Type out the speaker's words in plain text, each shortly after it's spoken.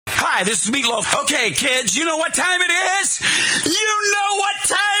Hi, this is Meatloaf. Okay, kids, you know what time it is? You know what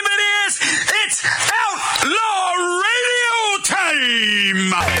time it is? It's Outlaw Radio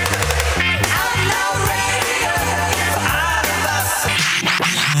time! Outlaw Radio for all of us.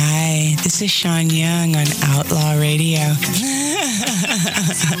 Hi, this is Sean Young on Outlaw Radio.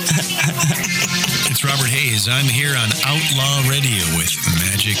 It's Robert Hayes. I'm here on Outlaw Radio with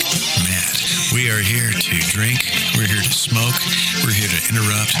Magic Matt. We are here to drink. We're here to smoke. We're here to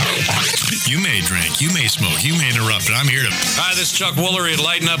interrupt. You may drink. You may smoke. You may interrupt. But I'm here to... Hi, this is Chuck Woolery at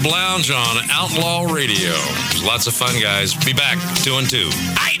Lighten Up Lounge on Outlaw Radio. There's lots of fun, guys. Be back 2 and 2.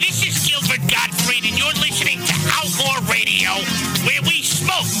 Hi, this is Gilbert Gottfried, and you're listening to Outlaw Radio, where we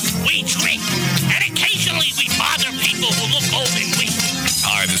smoke, we drink, and occasionally we bother people who look old and weak.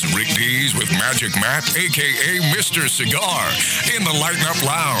 Hi, this is Rick Dees with Magic Matt, a.k.a. Mr. Cigar, in the Lighten Up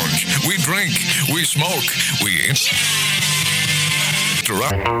Lounge. We drink, we smoke, we interrupt.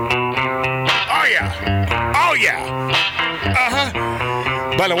 Oh, yeah. Oh, yeah.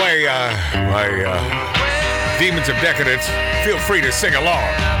 Uh-huh. By the way, my Demons of Decadence, feel free to sing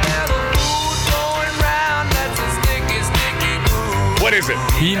along. What is it?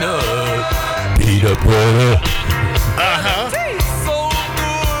 Peanut butter. Uh-huh.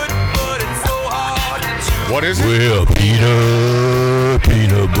 What is it? Well,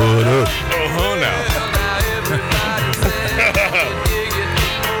 peanut butter. Uh-huh, now.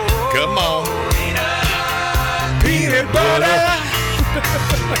 Come on. Peanut butter.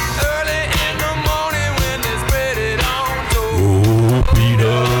 Early in the morning when they spread it on toast. Oh,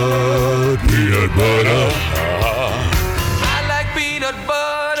 peanut butter. I like peanut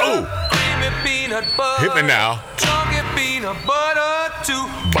butter. Oh. Creamy peanut butter. Hit me now. Chunky peanut butter too.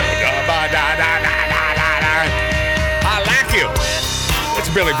 I like you. It's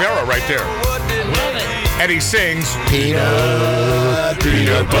Billy Vera right there. And he sings peanut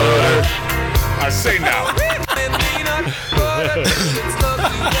butter. I sing now.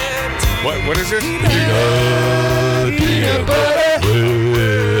 What is it? Peanut butter.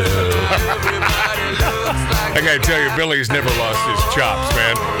 I gotta tell you, Billy's never lost his chops,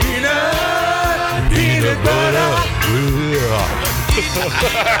 man. Peanut butter.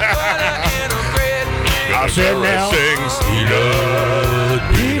 I said now. Sings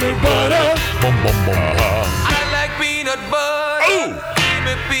peanut butter. I like peanut butter. Ooh.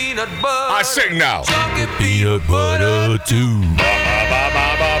 Creamy peanut butter. I sing now. Chunky Peanut butter too.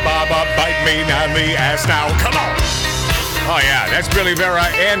 Bite me on the ass now. Come on. Oh yeah, that's Billy Vera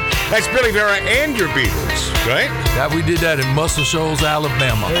and your Beatles, right? That we did that in Muscle Shoals,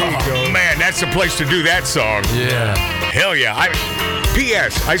 Alabama. There you go. Man, that's the place to do that song. Yeah. Hell yeah.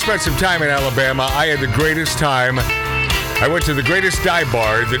 P.S. I spent some time in Alabama. I had the greatest time. I went to the greatest dive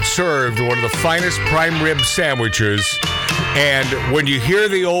bar that served one of the finest prime rib sandwiches. And when you hear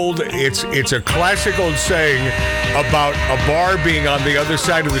the old, it's a classic old saying about a bar being on the other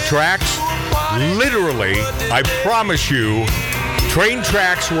side of the tracks. Literally, I promise you, train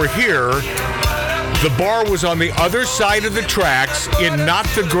tracks were here. The bar was on the other side of the tracks in not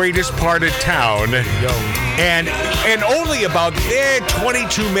the greatest part of town. And only about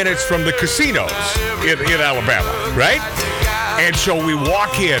 22 minutes from the casinos in Alabama, right? And so we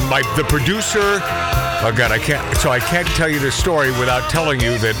walk in, the producer, oh God, I can't tell you this story without telling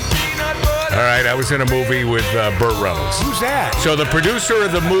you that, all right, I was in a movie with Burt Reynolds. Who's that? So the producer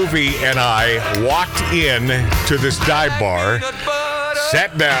of the movie and I walked in to this dive bar,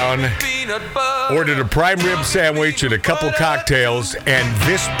 sat down, ordered a prime rib sandwich and a couple cocktails, and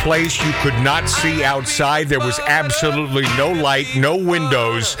this place you could not see outside. There was absolutely no light, no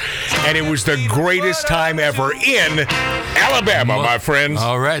windows, and it was the greatest time ever in Alabama, my friends.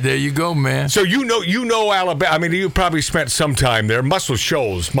 All right, there you go, man. So you know Alabama. I mean, you probably spent some time there. Muscle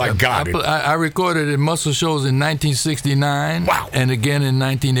Shoals, my God. I recorded in Muscle Shoals in 1969. Wow. And again in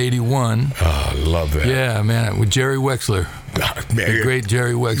 1981. Oh, I love that. Yeah, man, with Jerry Wexler. The great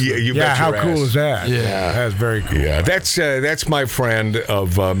Jerry Wexler. Yeah, how cool is that? Yeah, that's very cool. Yeah, that's my friend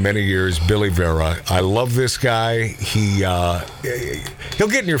of many years, Billy Vera. I love this guy. He'll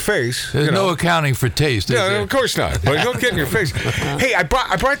get in your face. There's no accounting for taste. Yeah, of course not. But he'll get in your face. Hey, I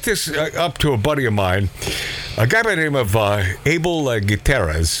brought this up to a buddy of mine, a guy by the name of Abel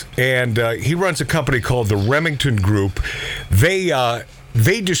Gutierrez, and he runs a company called the Remington Group.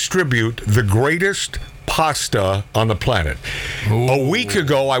 They distribute the greatest pasta on the planet. Ooh. A week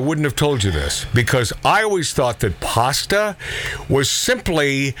ago, I wouldn't have told you this because I always thought that pasta was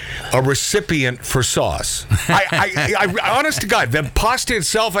simply a recipient for sauce. I honest to God, the pasta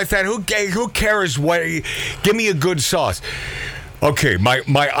itself, I thought, who cares what? Give me a good sauce. Okay,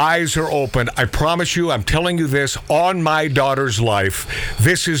 my eyes are open. I promise you, I'm telling you this on my daughter's life.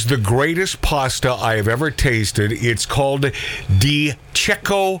 This is the greatest pasta I have ever tasted. It's called di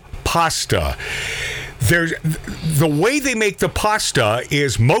Cecco pasta. There's the way they make the pasta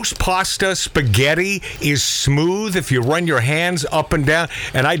is most pasta spaghetti is smooth if you run your hands up and down,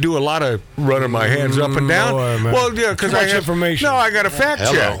 and I do a lot of running my hands up and down. Well, yeah, because I have information. No, I got a fact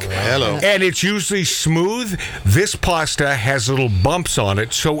check. Hello. And it's usually smooth. This pasta has little bumps on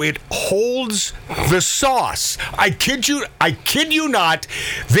it, so it holds the sauce. I kid you not.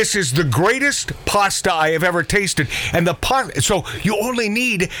 This is the greatest pasta I have ever tasted, and the pasta. So you only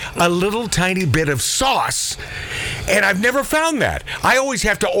need a little tiny bit of sauce. And I've never found that. I always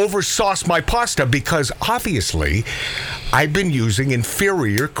have to oversauce my pasta because obviously I've been using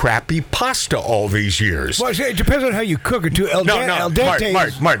inferior, crappy pasta all these years. Well, it depends on how you cook it, too. Al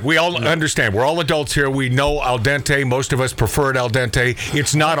dente. Mark, we all understand. We're all adults here. We know al dente. Most of us prefer it al dente.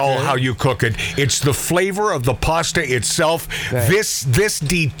 It's not all how you cook it. It's the flavor of the pasta itself. Right. This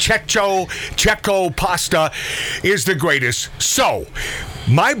di Cecco pasta is the greatest. So,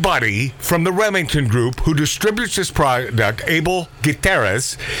 my buddy from the Remington Group who distributes this product, Abel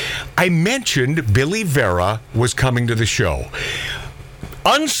Gutierrez, I mentioned Billy Vera was coming to the show.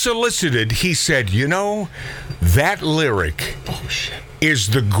 Unsolicited, he said, that lyric is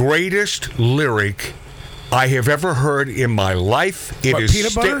the greatest lyric I have ever heard in my life. It is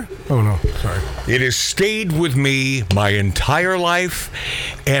peanut butter? Oh, no. Sorry. It has stayed with me my entire life,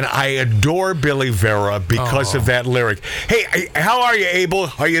 and I adore Billy Vera because of that lyric. Hey, how are you, Abel?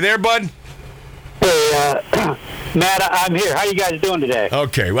 Are you there, bud? Hey, Matt, I'm here. How you guys doing today?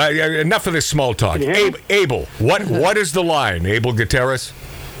 Okay, well, enough of this small talk. Abel, what is the line, Abel Gutierrez?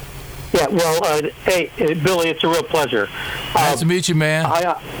 Yeah, well, hey, Billy, it's a real pleasure. Nice to meet you, man.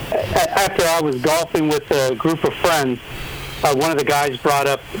 After I was golfing with a group of friends, one of the guys brought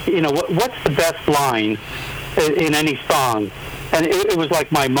up, what's the best line in any song? And it was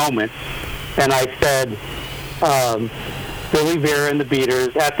like my moment. And I said, Billy Vera and the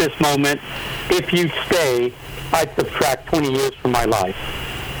Beaters, at this moment, if you stay, I'd subtract 20 years from my life.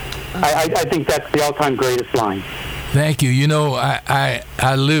 I think that's the all-time greatest line. Thank you.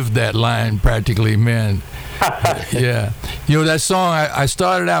 I lived that line practically, man. Yeah. That song, I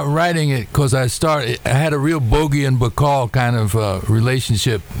started out writing it because I had a real Bogey and Bacall kind of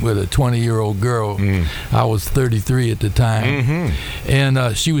relationship with a 20-year-old girl. I was 33 at the time.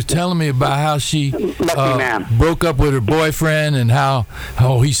 And she was telling me about how she broke up with her boyfriend and how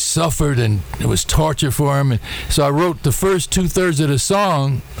he suffered and it was torture for him. And so I wrote the first 2/3 of the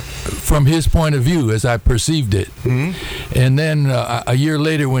song from his point of view as I perceived it. And then a year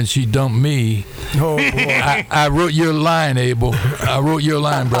later when she dumped me, I wrote your line, Abel. I wrote your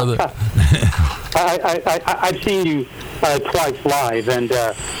line, brother. I've seen you twice live, and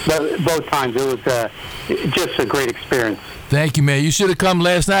both times it was just a great experience. Thank you, man. You should have come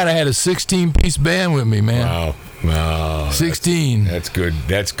last night. I had a 16-piece band with me, man. Wow. 16. That's good.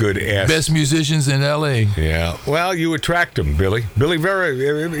 That's good. Best musicians in L.A. Yeah. Well, you attract them, Billy. Billy Vera,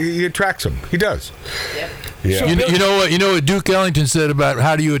 he attracts them. He does. Yep. Yeah. So you know what Duke Ellington said about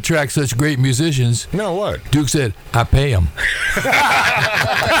how do you attract such great musicians? No, what? Duke said, I pay them.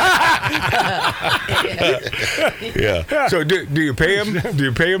 Yeah. So do you pay him? Do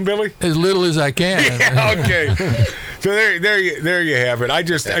you pay him, Billy? As little as I can. Yeah, okay. So there you have it.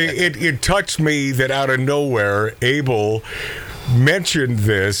 It touched me that out of nowhere, Abel mentioned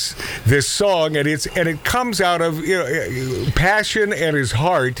this song, and it comes out of passion and his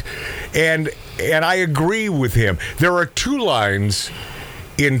heart, and I agree with him. There are two lines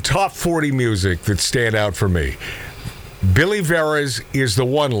in top 40 music that stand out for me. Billy Vera's is the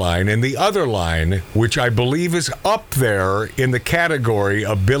one line, and the other line, which I believe is up there in the category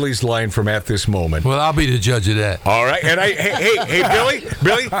of Billy's line from At This Moment. Well, I'll be the judge of that. All right, and hey,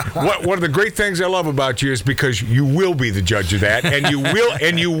 Billy, one of the great things I love about you is because you will be the judge of that, and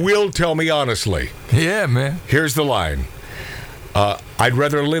you will tell me honestly. Yeah, man. Here's the line: I'd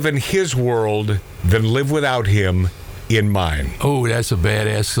rather live in his world than live without him in mine. Oh, that's a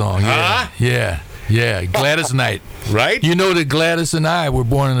badass song. Yeah, yeah. Gladys Knight. Right? You know that Gladys and I were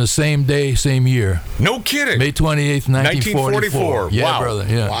born on the same day, same year. No kidding. May 28th, 1944. Yeah, wow. Brother.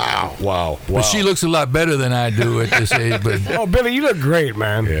 Yeah. Wow. But she looks a lot better than I do at this age. But oh, Billy, you look great,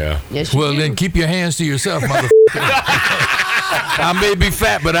 man. Yeah. Yes, well, then keep your hands to yourself, motherfucker. I may be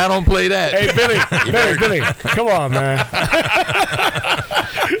fat, but I don't play that. Hey, Billy, come on, man.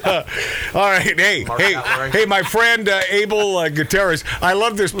 All right, hey, my friend Abel Gutierrez. I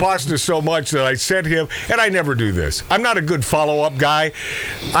love this pasta so much that I sent him, and I never do this. I'm not a good follow-up guy.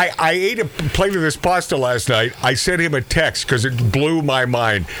 I ate a plate of this pasta last night. I sent him a text because it blew my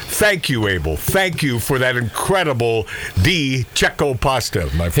mind. Thank you, Abel. Thank you for that incredible Di Cecco pasta,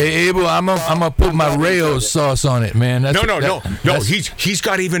 my friend. Hey, Abel, I'm gonna put my Rayo's sauce on it, man. No. He's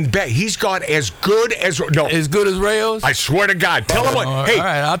got even better. He's got as good as Rayo's. I swear to God. Tell him what. Hey, all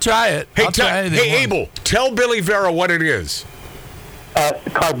right, I'll try it. Hey, Abel, tell Billy Vera what it is.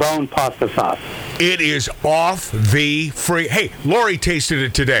 Carbone pasta sauce. It is off the free. Hey, Lori tasted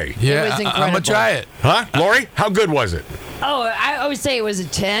it today. Yeah, I'm gonna try it. Huh, Lori? How good was it? Oh, I always say it was a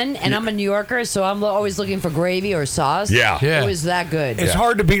 10, and I'm a New Yorker, so I'm always looking for gravy or sauce. Yeah. It was that good. It's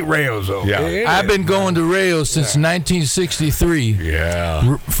hard to beat Rayo's, though. Yeah. I've been going to Rayo's since 1963.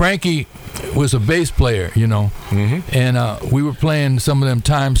 Yeah. Frankie was a bass player, and we were playing some of them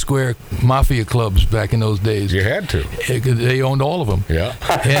Times Square Mafia clubs back in those days. You had to. They owned all of them. Yeah.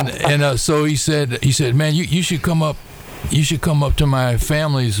 And so he said, man, you should come up. You should come up to my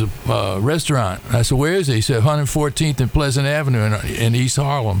family's restaurant. I said, where is it? He said, 114th and Pleasant Avenue in East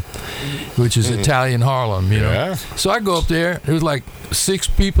Harlem, which is Italian Harlem, you know. So I go up there. There was like 6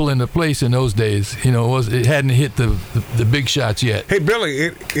 people in the place in those days. It hadn't hit the big shots yet. Hey, Billy,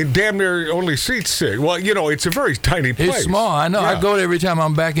 it damn near only seats 6. Well, it's a very tiny place. It's small. I know. Yeah. I go there every time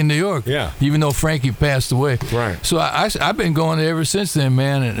I'm back in New York. Yeah. Even though Frankie passed away. Right. So I've been going there ever since then,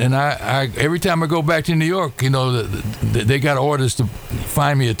 man. And I every time I go back to New York, they got orders to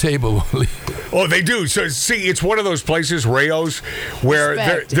find me a table. Oh, they do. So, see, it's one of those places, Rayo's, where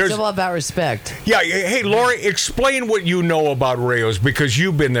there's it's all about respect. Yeah. Hey, Lori, explain what you know about Rayo's because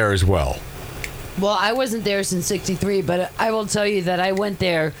you've been there as well. Well, I wasn't there since '63, but I will tell you that I went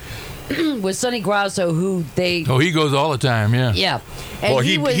there with Sonny Grasso, who they... Oh, he goes all the time, yeah. Yeah. And well,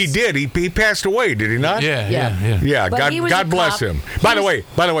 he did. He passed away, did he not? Yeah. God bless him. By the way,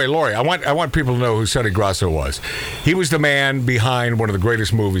 Lori, I want people to know who Sonny Grasso was. He was the man behind one of the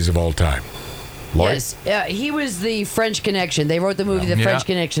greatest movies of all time. Lori? Yes, he was the French Connection. They wrote the movie The French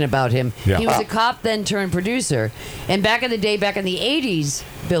Connection about him. Yeah. He was a cop then turned producer. And back in the day, back in the 80s,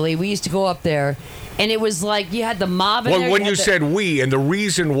 Billy, we used to go up there, and it was like you had the mob in there. Well, when you said we, and the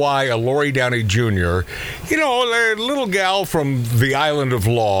reason why a Lori Downey Jr., a little gal from the island of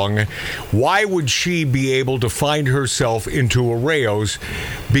Long, why would she be able to find herself into a Rayo's?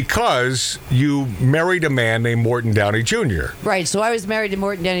 Because you married a man named Morton Downey Jr. Right, so I was married to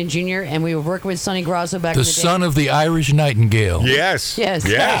Morton Downey Jr., and we were working with Sonny Grasso back in the day. The son of the Irish Nightingale. Yes. That's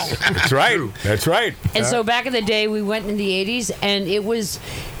right. That's right. And so back in the day, we went in the 80s, and it was...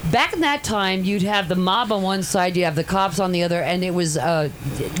 Back in that time, you'd have the mob on one side, you have the cops on the other, and it was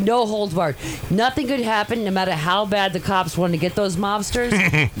no holds barred. Nothing could happen, no matter how bad the cops wanted to get those mobsters.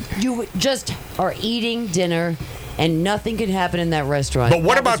 You just are eating dinner, and nothing could happen in that restaurant. But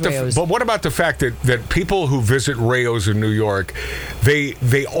what about the fact that people who visit Rayo's in New York,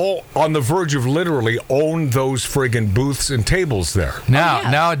 they all on the verge of literally own those friggin' booths and tables there.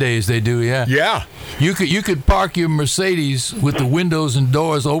 Nowadays they do, yeah. Yeah. You could park your Mercedes with the windows and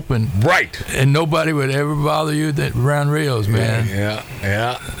doors open. Right. And nobody would ever bother you around Rayo's, man.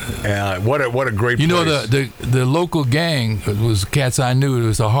 Yeah. What a great place. The local gang was cats I knew. It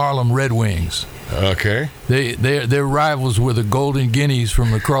was the Harlem Red Wings. Okay. Their rivals were the Golden Guineas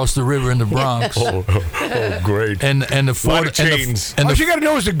from across the river in the Bronx. Oh, great. And the Ford all you got to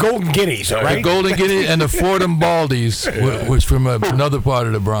know is the Golden Guineas, all right? The Golden Guineas and the Fordham Baldies was from another part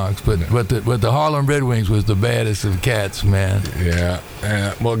of the Bronx, but the Harlem Red Wings was the baddest of cats, man. Yeah.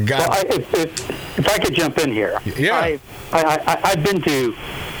 Well, God. Well, if I could jump in here. Yeah. I've been to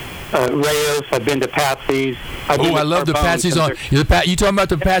Rayo's. I've been to Patsy's. I love the Patsy's on. You talking about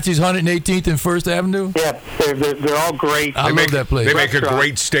the Patsy's 118th and First Avenue? Yeah, they're all great. I love that place. They make a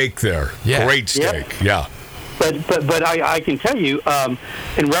great steak there. Yeah. Great steak. Yep. Yeah. But I can tell you,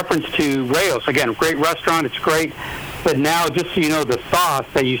 in reference to Rayo's, again, a great restaurant. It's great. But now, just so you know, the sauce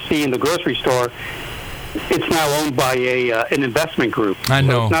that you see in the grocery store, it's now owned by an investment group. I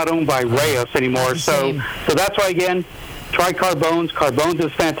know. So it's not owned by Rayo's anymore. So that's why, again, try Carbone's. Carbone's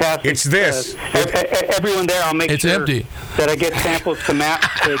is fantastic. It's this. Everyone there, I'll make it's sure empty. that I get samples to Matt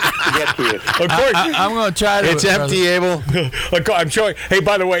to get to you. Of course. I'm going to try to. It's empty, Abel. I'm showing. Hey,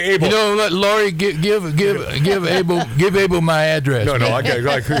 by the way, Abel. Let Lori give Abel my address. No.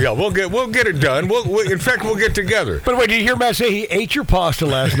 We'll get it done. In fact, we'll get together. But wait, did you hear Matt say he ate your pasta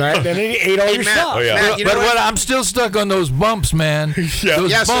last night and then he ate all your stuff? Oh, yeah. Matt, But I'm still stuck on those bumps, man.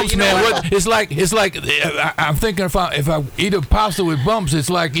 Those bumps, man. It's like I'm thinking if I eat a pasta with bumps, it's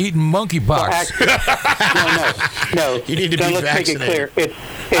like eating monkeypox. No. You need to be let's vaccinated. make it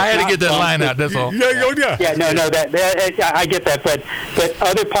clear. I had to not get that bumped. line out. That's all. Yeah. Yeah, no, that I get that, but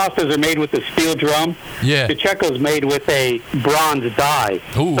other pastas are made with a steel drum. Yeah. Pacheco's made with a bronze die,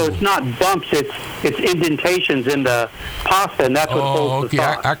 Ooh. so it's not bumps; it's indentations in the pasta, and that's what holds okay. the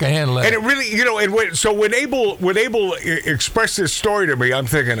sauce. I can handle that. And it really, so when Abel expressed this story to me, I'm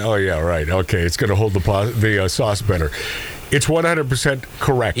thinking, oh yeah, right, okay, it's going to hold the sauce better. It's 100%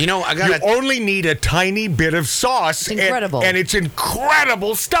 correct. You know, You only need a tiny bit of sauce. It's incredible. And it's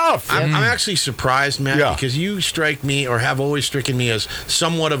incredible stuff. I'm actually surprised, Matt, Yeah. because you strike me, or have always stricken me, as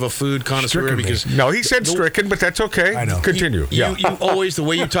somewhat of a food connoisseur. Stricken me. Because No, he said stricken, but that's okay. I know. Continue. You always, the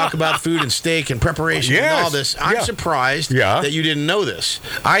way you talk about food and steak and preparation and Yes. all this, I'm Yeah. surprised that you didn't know this.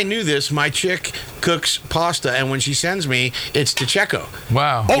 I knew this. My chick cooks pasta, and when she sends me, it's Pacheco.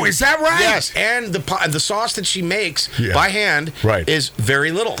 Wow. Oh, is that right? Yes, and the sauce that she makes by hand is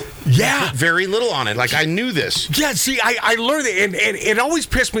very little. Yeah. Very little on it. Like, I knew this. Yeah, see, I learned it, and it always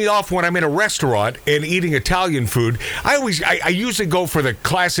pissed me off when I'm in a restaurant and eating Italian food. I usually go for the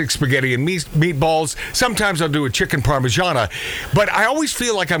classic spaghetti and meatballs. Sometimes I'll do a chicken parmigiana, but I always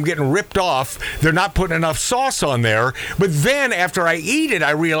feel like I'm getting ripped off. They're not putting enough sauce on there. But then after I eat it,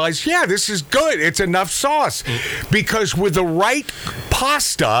 I realize, yeah, this is good. It's enough sauce. Because with the right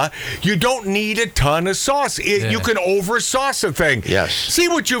pasta, you don't need a ton of sauce. You can over sauce a thing. Yes. See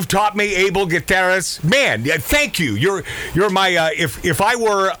what you've taught me, Abel Gutierrez? Man, thank you. You're my if I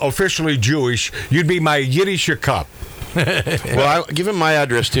were officially Jewish, you'd be my Yiddish cup. Well, I'll give him my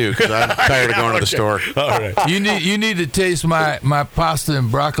address too, because I'm tired of going to the store. All right. You need to taste my pasta and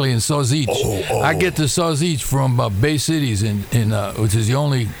broccoli and sausage. I get the sausage from Bay Cities, which is the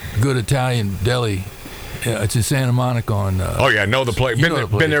only good Italian deli. It's in Santa Monica on. Oh yeah, know the place.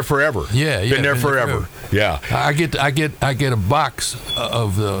 Been there forever. Yeah, been there forever. Yeah. I get a box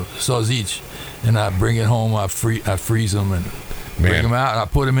of the sausage, and I bring it home. I freeze them and bring them out. I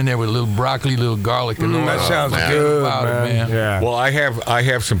put them in there with a little broccoli, little garlic, and all that sounds good, man. Yeah. Well, I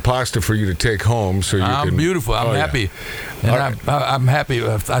have some pasta for you to take home, so you can. I'm beautiful. I'm happy, and I'm happy.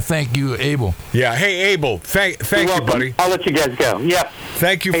 I thank you, Abel. Yeah. Hey, Abel. Thank you, buddy. I'll let you guys go. Yep.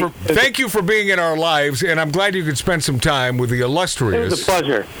 Thank you for being in our lives, and I'm glad you could spend some time with the illustrious. It was a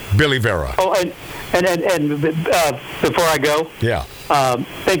pleasure. Billy Vera. Oh, and before I go,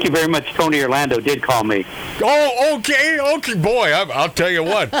 thank you very much. Tony Orlando did call me. Oh, okay, boy. I'll tell you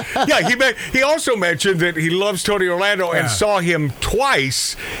what. Yeah, he also mentioned that he loves Tony Orlando and saw him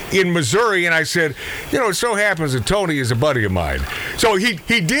twice in Missouri. And I said, it so happens that Tony is a buddy of mine. So he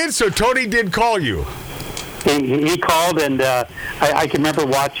did. So Tony did call you. He called, and I can remember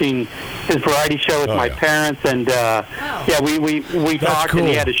watching his variety show with my parents, and we talked, and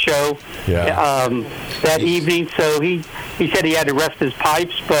he had a show that evening. So he said he had to rest his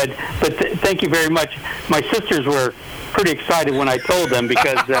pipes, but thank you very much. My sisters were pretty excited when I told them,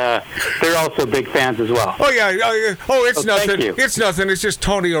 because they're also big fans as well. Oh yeah. It's nothing. Thank you. It's nothing. It's just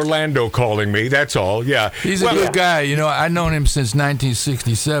Tony Orlando calling me. That's all. Yeah. He's a good guy. I've known him since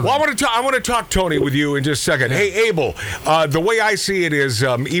 1967. Well, I want to talk Tony with you in just a second. Hey, Abel. The way I see it is,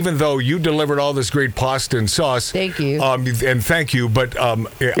 even though you delivered all this great pasta and sauce, thank you, and thank you, but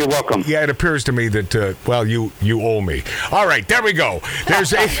you're welcome. Yeah, it appears to me that you owe me. All right, there we go.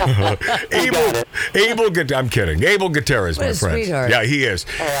 There's Abel. I'm kidding. Abel Gutierrez, my friend. Sweetheart. Yeah, he is.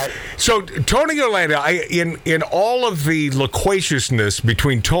 All right. So Tony Orlando, in all of the loquaciousness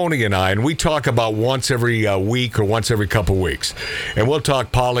between Tony and I, and we talk about once every week or once every couple weeks, and we'll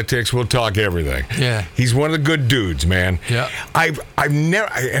talk politics, we'll talk everything. Yeah, he's one of the good dudes, man. Yeah, I've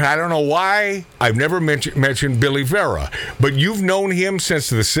never, and I don't know why I've never mentioned Billy Vera, but you've known him since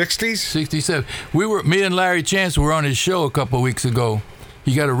the '60s. '67. Me and Larry Chance were on his show a couple of weeks ago.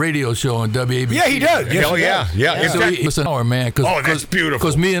 He got a radio show on WABC. Yeah, he does. Yes, yeah. So it's an hour, man. That's beautiful.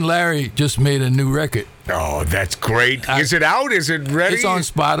 Because me and Larry just made a new record. Oh, that's great. Is it out? Is it ready? It's on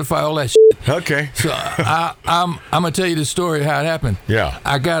Spotify, all that shit. Okay. So I'm going to tell you the story how it happened. Yeah.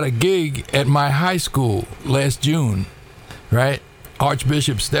 I got a gig at my high school last June, right?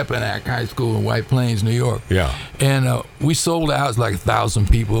 Archbishop Stepanak High School in White Plains, New York. Yeah. And we sold out. It was like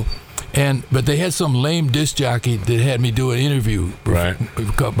 1,000 people. But they had some lame disc jockey that had me do an interview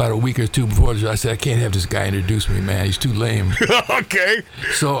about a week or two before. I said, I can't have this guy introduce me, man. He's too lame. Okay.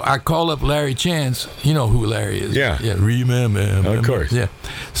 So I called up Larry Chance. You know who Larry is. Yeah. Yeah, remember. Of course. Yeah.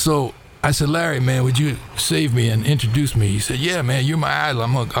 So I said, Larry, man, would you save me and introduce me? He said, yeah, man, you're my idol.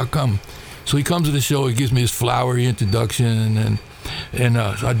 I'll come. So he comes to the show. He gives me his flowery introduction, and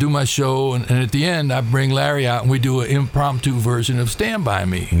so I do my show, and at the end, I bring Larry out, and we do an impromptu version of Stand By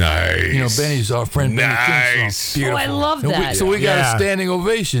Me. Nice. Benny's our friend. Nice. Benny. Oh, I love that. So we got a standing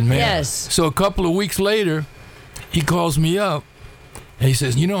ovation, man. Yes. So a couple of weeks later, he calls me up, And he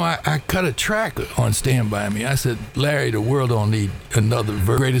says, I cut a track on Stand By Me. I said, Larry, the world don't need another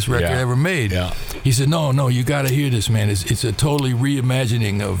greatest record ever made. Yeah. He said, no, you got to hear this, man. It's a totally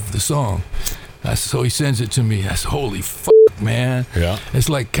reimagining of the song. So he sends it to me. I said, holy fuck, man. Yeah. It's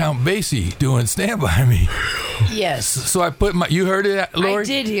like Count Basie doing Stand By Me. Yes. So I put you heard it, Lori? I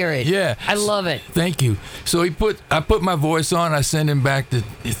did hear it. Yeah. I love it. Thank you. So I put my voice on. I send him back the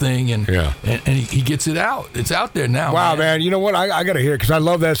thing, and he gets it out. It's out there now. Wow, man. You know what? I got to hear it because I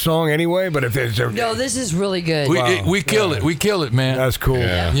love that song anyway. But if it's no, this is really good. We kill it. We kill it, man. That's cool.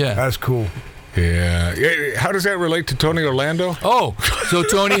 Yeah. That's cool. Yeah. How does that relate to Tony Orlando? Oh, so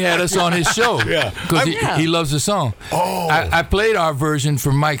Tony had us on his show. Yeah. Because he loves the song. Oh. I played our version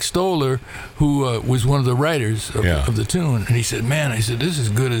for Mike Stoller, who was one of the writers of the tune. And he said, man, this is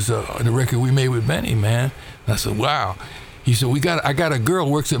good as the record we made with Benny, man. I said, wow. He said, I got a girl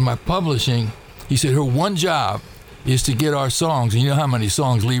works at my publishing. He said, her one job is to get our songs, and you know how many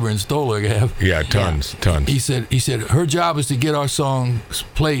songs Lieber and Stoller have? Yeah, tons. He said her job is to get our songs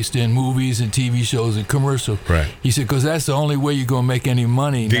placed in movies and TV shows and commercials. Right. He said, because that's the only way you're going to make any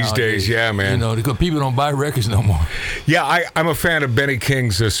money these days. Yeah, man. Because people don't buy records no more. Yeah, I'm a fan of Benny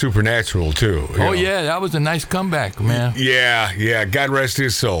King's Supernatural, too. Yeah, that was a nice comeback, man. Yeah. God rest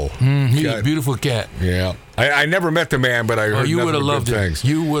his soul. He's a beautiful cat. Yeah. I never met the man, but I heard you would have loved it.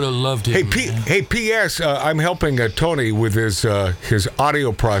 You would have loved it. Hey, P.S. I'm helping Tony with his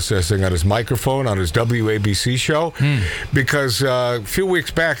audio processing on his microphone on his WABC show because a few weeks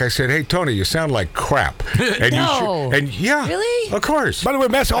back I said, "Hey, Tony, you sound like crap." And really? Of course. By the way,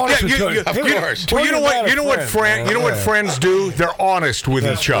 that's honest. Of course. Well, you know what friends do? They're honest with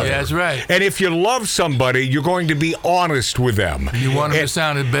each other. Yeah, that's right. And if you love somebody, you're going to be honest with them. You want them to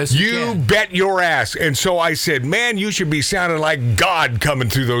sound the best you can. You bet your ass. And so I said, man, you should be sounding like God coming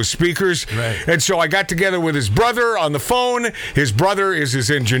through those speakers. Right. And so I got together with his brother on the phone. His brother is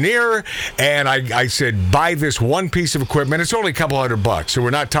his engineer. And I said, buy this one piece of equipment. It's only a couple $100. So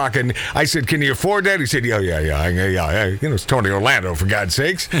we're not talking. I said, can you afford that? He said, yeah. It's Tony Orlando, for God's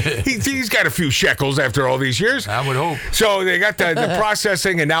sakes. He's got a few shekels after all these years. I would hope. So they got the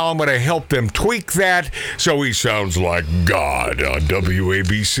processing, and now I'm going to help them tweak that so he sounds like God on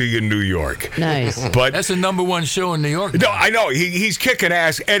WABC in New York. Nice. But that's the #1 show in New York. No, I know he's kicking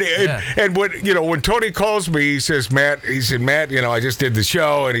ass, and when Tony calls me, he said, Matt, I just did the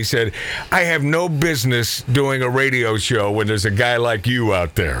show, and he said, I have no business doing a radio show when there's a guy like you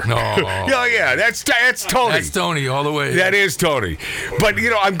out there. No, yeah, that's Tony. That's Tony all the way. That is Tony. But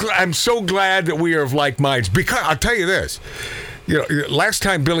I'm so glad that we are of like minds, because I'll tell you this. Last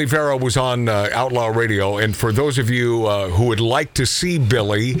time Billy Vera was on Outlaw Radio, and for those of you who would like to see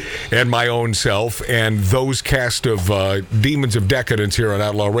Billy and my own self and those cast of Demons of Decadence here on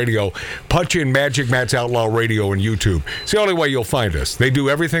Outlaw Radio, punch in Magic Matt's Outlaw Radio on YouTube. It's the only way you'll find us. They do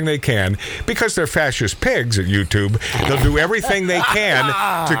everything they can, because they're fascist pigs at YouTube. They'll do everything they can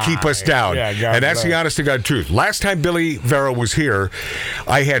to keep us down. And that's the honest to God truth. Last time Billy Vera was here,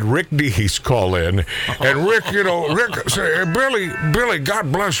 I had Rick Dees call in, and Rick said, Billy,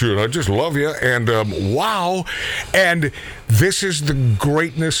 God bless you. I just love you. And wow. And this is the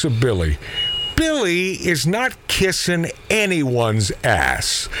greatness of Billy. Billy is not kissing anyone's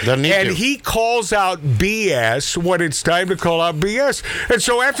ass. And he calls out BS when it's time to call out BS. And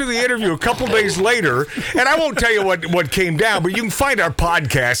so after the interview, a couple days later, and I won't tell you what came down, but you can find our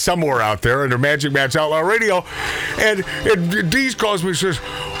podcast somewhere out there under Magic Matt's Outlaw Radio. And Dees calls me and says,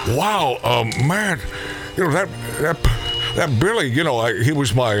 wow, Matt, that Billy, he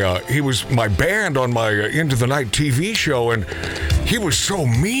was my band on my Into the Night TV show, and he was so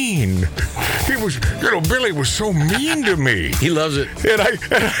mean. Billy was so mean to me. He loves it. And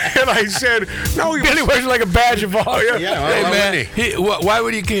I said, no, Billy wears like a badge of honor. Hey, man, why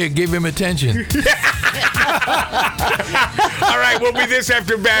would he care? Give him attention. All right, we'll be this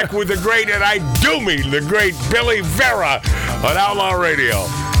after back with the great, and I do mean the great Billy Vera on Outlaw Radio.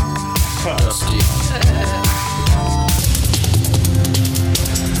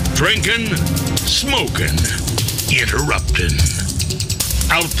 Drinking, smoking, interrupting.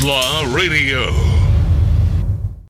 Outlaw Radio.